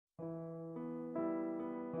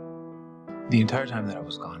The entire time that I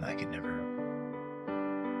was gone, I could never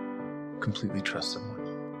completely trust someone.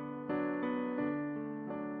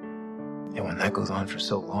 And when that goes on for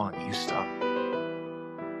so long, you stop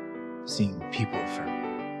seeing people for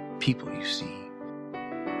people. You see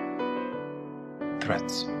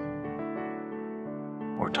threats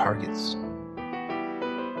or targets.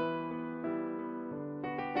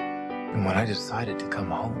 And when I decided to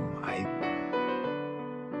come home, I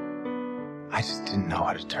just didn't know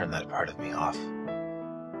how to turn that part of me off.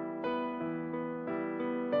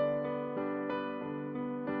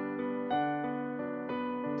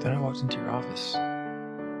 Then I walked into your office.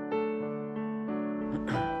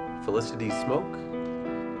 Felicity Smoke?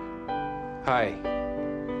 Hi,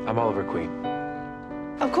 I'm Oliver Queen.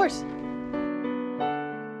 Of course.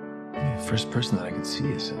 The first person that I could see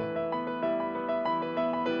is a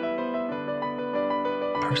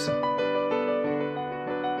person.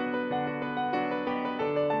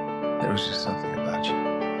 There was just something about you.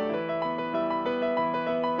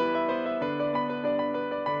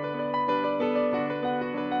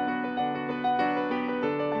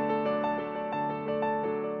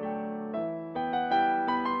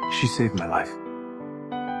 She saved my life.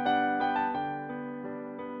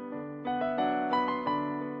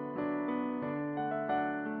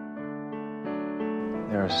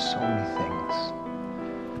 There are so many things.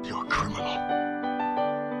 You're a criminal.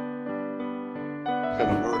 And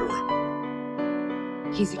a murderer.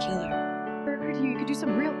 He's a killer. You could do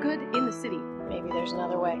some real good in the city. Maybe there's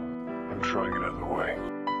another way. I'm trying another way.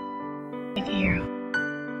 Like a hero.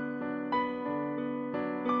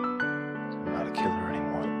 I'm not a killer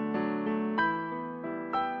anymore.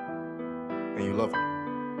 And you love her.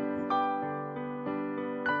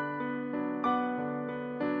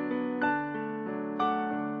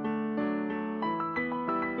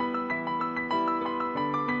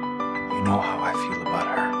 You know how I feel about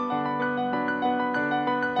her.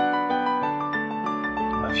 I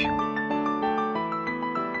love you.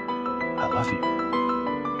 I love you.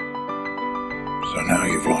 So now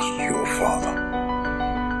you've lost your father,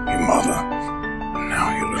 your mother, and now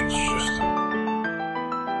your little sister.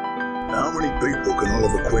 How many people can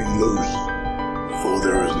Oliver Queen lose before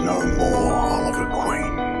there is no more Oliver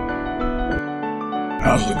Queen?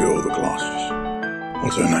 How's the girl with the glasses?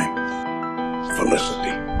 What's her name?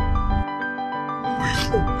 Felicity.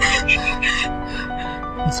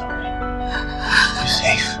 It's alright. You're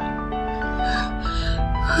safe.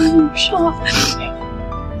 I'm shocked.